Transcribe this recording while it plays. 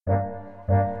Falar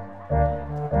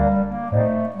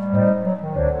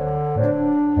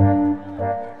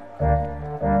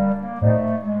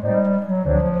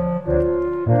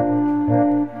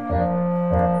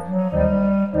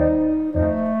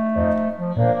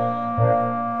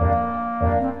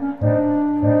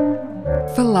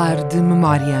de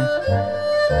memória.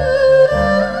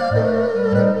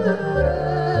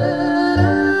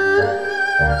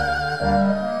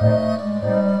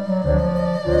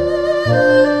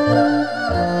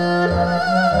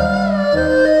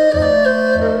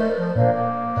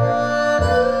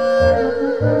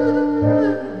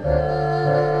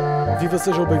 Viva,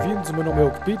 sejam bem-vindos, o meu nome é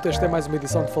Hugo Pinto, esta é mais uma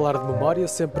edição de Falar de Memória,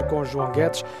 sempre com João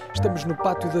Guedes. Estamos no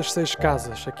Pátio das Seis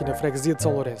Casas, aqui na freguesia de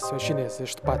São Lourenço, em chinês.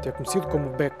 Este pátio é conhecido como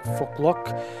Baek Phoc Loc.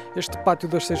 Este Pátio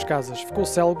das Seis Casas ficou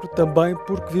célebre também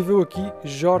porque viveu aqui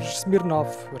Jorge Smirnov,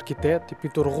 arquiteto e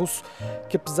pintor russo,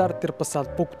 que apesar de ter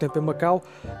passado pouco tempo em Macau,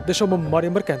 deixou uma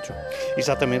memória marcante, João.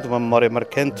 Exatamente, uma memória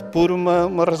marcante por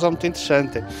uma razão muito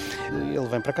interessante. Ele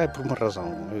vem para cá por uma razão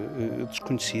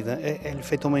desconhecida. É-lhe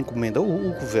feita uma encomenda.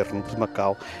 O governo de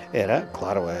Macau era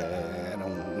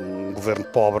um governo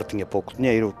pobre, tinha pouco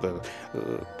dinheiro,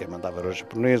 quem mandava eram os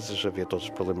japoneses, havia todos os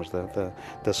problemas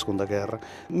da Segunda Guerra,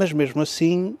 mas mesmo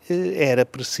assim era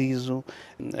preciso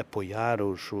apoiar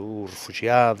os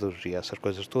refugiados e essas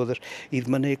coisas todas, e de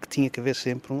maneira que tinha que haver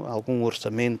sempre algum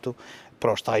orçamento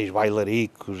para os tais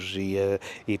bailaricos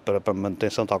e para a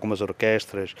manutenção de algumas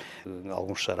orquestras,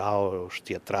 alguns saraus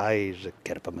teatrais,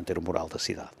 que era para manter o moral da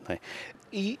cidade, não é?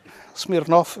 E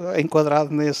Smirnov é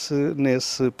enquadrado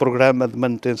nesse programa de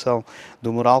manutenção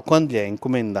do moral, quando lhe é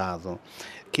encomendado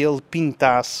que ele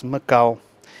pintasse Macau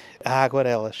a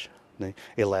aguarelas.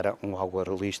 Ele era um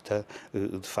aguarelista,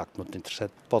 de facto, muito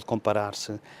interessante. Pode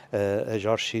comparar-se a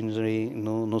George Sinsbury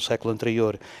no século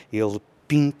anterior. Ele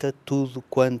pinta tudo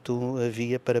quanto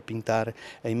havia para pintar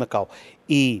em Macau.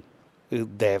 E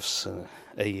deve-se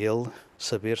a ele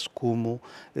saber-se como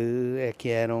é que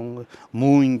eram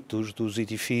muitos dos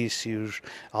edifícios,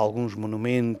 alguns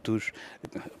monumentos,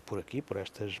 por aqui, por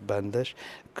estas bandas,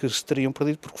 que se teriam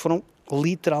perdido porque foram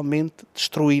literalmente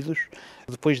destruídos.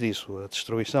 Depois disso, a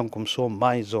destruição começou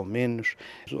mais ou menos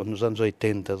nos anos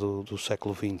 80 do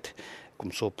século XX.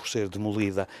 Começou por ser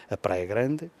demolida a Praia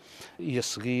Grande e a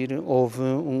seguir houve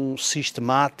um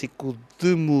sistemático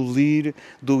demolir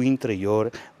do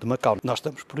interior de Macau. Nós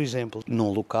estamos, por exemplo,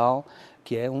 num local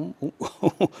que é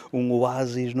um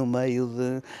oásis no meio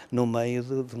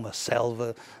de uma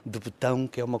selva de betão,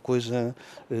 que é uma coisa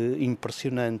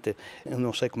impressionante. Eu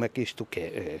não sei como é que isto que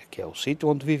é o sítio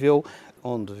onde viveu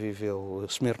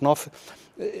Smirnov,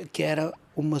 que era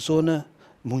uma zona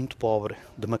muito pobre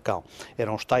de Macau.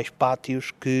 Eram os tais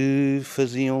pátios que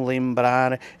faziam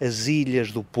lembrar as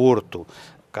ilhas do Porto,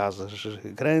 casas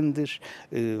grandes,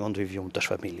 onde viviam muitas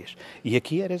famílias. E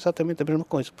aqui era exatamente a mesma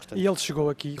coisa. Portanto. E ele chegou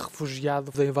aqui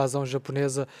refugiado da invasão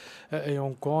japonesa em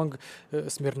Hong Kong.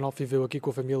 Smirnov viveu aqui com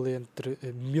a família entre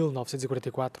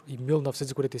 1944 e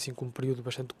 1945, um período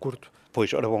bastante curto.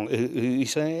 Pois, ora bom,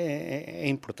 isso é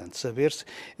importante saber-se,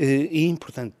 e é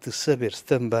importante saber-se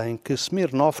também que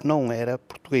Smirnov não era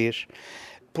português.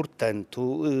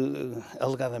 Portanto,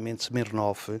 alegadamente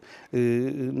Smirnov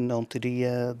não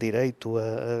teria direito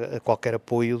a qualquer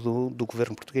apoio do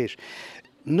governo português.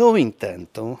 No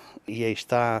entanto, e aí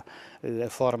está a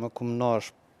forma como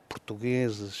nós,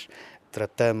 portugueses,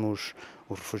 tratamos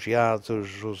os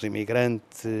refugiados, os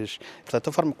imigrantes, portanto,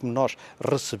 a forma como nós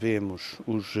recebemos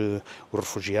os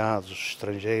refugiados, os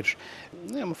estrangeiros,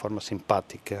 é uma forma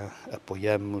simpática,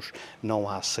 apoiamos, não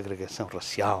há segregação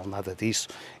racial, nada disso,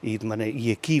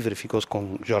 e aqui verificou-se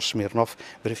com Jorge Smirnov,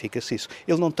 verifica-se isso.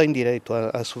 Ele não tem direito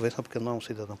à subvenção porque ele não é um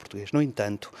cidadão português. No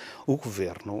entanto, o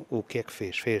governo, o que é que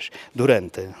fez? Fez,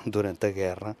 durante a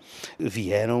guerra,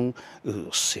 vieram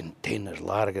centenas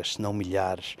largas, se não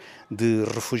milhares, de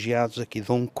refugiados aqui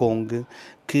de Hong Kong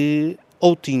que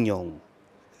ou tinham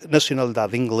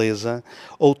nacionalidade inglesa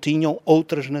ou tinham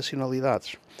outras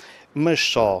nacionalidades. Mas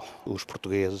só os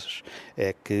portugueses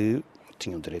é que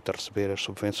tinham direito a receber as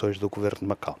subvenções do governo de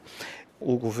Macau.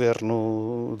 O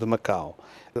governo de Macau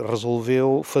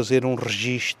resolveu fazer um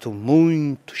registro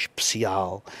muito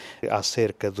especial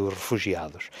acerca dos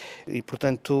refugiados. E,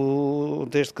 portanto,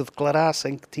 desde que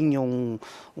declarassem que tinham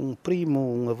um primo,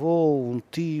 um avô, um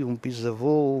tio, um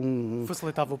bisavô...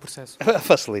 Facilitava o processo.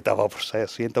 Facilitava o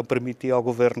processo e então permitia ao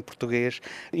governo português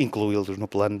incluí-los no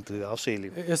plano de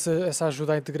auxílio. Essa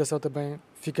ajuda à integração também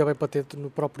fica bem patente no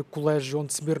próprio colégio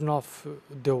onde Smirnov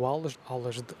deu aulas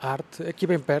de arte, aqui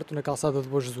bem perto, na calçada de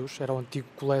Bom Jesus. Era o antigo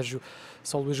colégio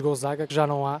São Luís Gonzaga, que já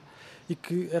não há, e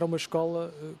que era uma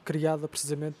escola criada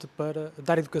precisamente para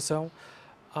dar educação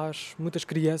às muitas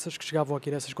crianças que chegavam aqui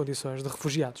nessas condições de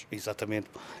refugiados. Exatamente,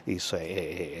 isso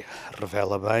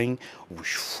revela bem o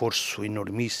esforço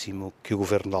enormíssimo que o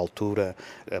governo da altura,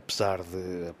 apesar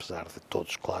de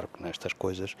todos, claro que nestas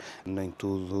coisas nem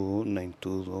tudo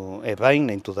é bem,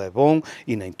 nem tudo é bom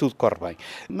e nem tudo corre bem.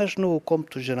 Mas no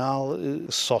cômputo geral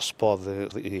só se pode,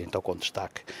 e então com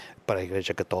destaque para a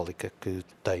Igreja Católica, que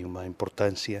tem uma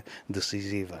importância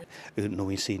decisiva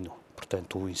no ensino.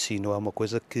 Portanto, o ensino é uma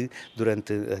coisa que,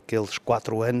 durante aqueles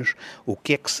 4 anos, o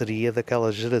que é que seria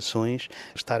daquelas gerações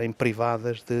estarem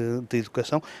privadas de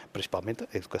educação, principalmente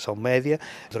a educação média,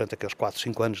 durante aqueles 4,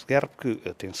 5 anos de guerra, porque,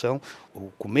 atenção, o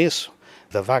começo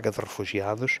da vaga de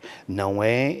refugiados não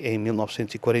é em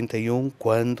 1941,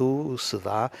 quando se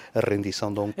dá a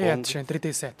rendição de Hong Kong. É antes, em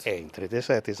 37. É em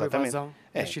 37, exatamente. Com a invasão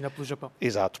da China pelo Japão.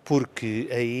 Exato, porque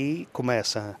aí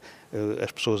começam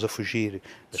as pessoas a fugir,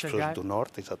 as pessoas do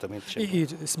norte, exatamente. E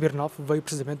Smirnov veio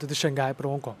precisamente de Xangai para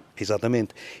Hong Kong.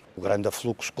 Exatamente. O grande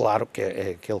afluxo, claro, que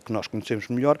é aquele que nós conhecemos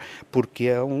melhor, porque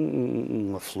é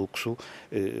um afluxo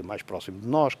mais próximo de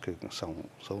nós, que são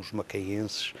os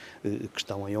macaenses que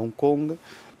estão em Hong Kong.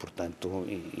 Portanto,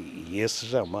 e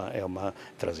esses é uma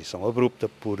transição abrupta,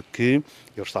 porque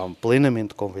eles estavam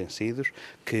plenamente convencidos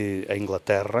que a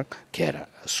Inglaterra, que era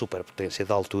a superpotência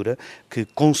da altura, que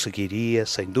conseguiria,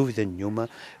 sem dúvida nenhuma,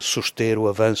 suster o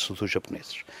avanço dos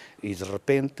japoneses. E, de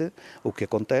repente, o que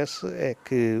acontece é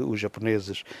que os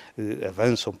japoneses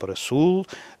avançam para sul,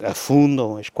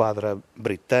 afundam a esquadra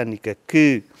britânica,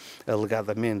 que,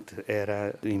 alegadamente,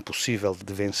 era impossível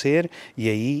de vencer, e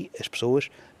aí as pessoas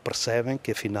percebem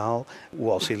que, afinal, o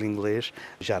auxílio inglês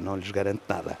já não lhes garante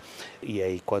nada. E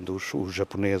aí, quando os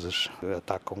japoneses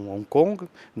atacam Hong Kong,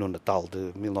 no Natal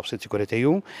de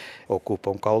 1941,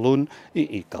 ocupam Kowloon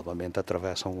e calmamente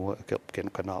atravessam aquele pequeno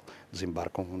canal,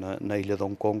 desembarcam na ilha de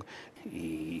Hong Kong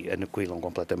e aniquilam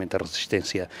completamente a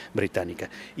resistência britânica.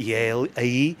 E é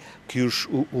aí que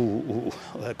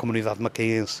a comunidade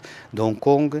macaense de Hong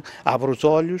Kong abre os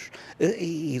olhos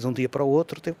e de um dia para o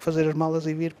outro teve que fazer as malas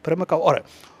e vir para Macau. Ora,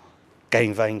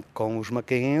 quem vem com os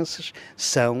macaenses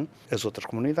são as outras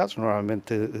comunidades,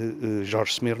 normalmente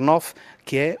George Smirnov,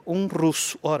 que é um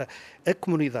russo. Ora, a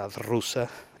comunidade russa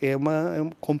é um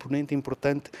componente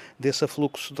importante desse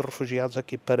afluxo de refugiados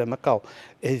aqui para Macau.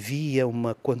 Havia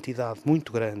uma quantidade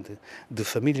muito grande de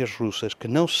famílias russas que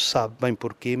não se sabe bem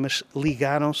porquê, mas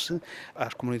ligaram-se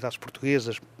às comunidades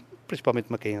portuguesas,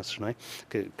 principalmente macaenses, não é?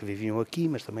 Que viviam aqui,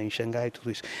 mas também em Xangai e tudo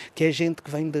isso. Que é gente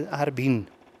que vem de Harbin.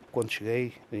 Quando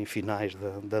cheguei, em finais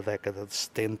da década de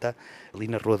 70, ali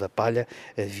na Rua da Palha,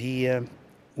 havia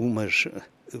umas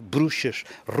bruxas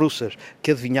russas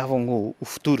que adivinhavam o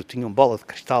futuro, tinham bola de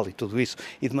cristal e tudo isso,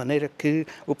 e de maneira que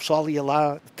o pessoal ia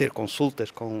lá ter consultas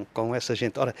com essa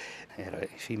gente. Ora, era,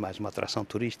 enfim, mais uma atração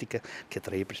turística que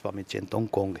atraía principalmente gente de Hong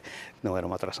Kong. Não era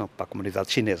uma atração para a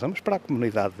comunidade chinesa, mas para a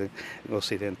comunidade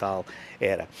ocidental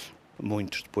era.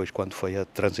 Muitos depois, quando foi a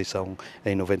transição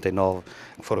em 99,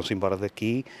 foram-se embora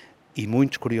daqui e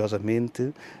muitos,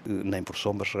 curiosamente, nem por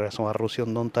sombras regressam à Rússia,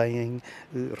 onde não têm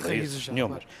raízes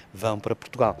nenhumas. Vão para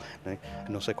Portugal.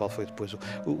 Não sei qual foi depois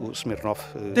o Smirnov.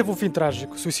 Teve um fim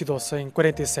trágico, suicidou-se em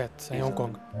 47, em Hong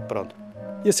Kong. Pronto.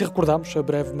 E assim recordamos a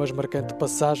breve mas marcante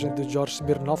passagem de George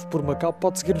Smirnov por Macau.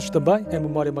 Pode seguir-nos também em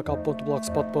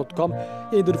memoriamacau.blogspot.com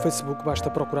e ainda no Facebook basta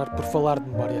procurar por Falar de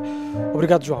Memória.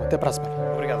 Obrigado, João. Até para a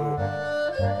semana. Obrigado.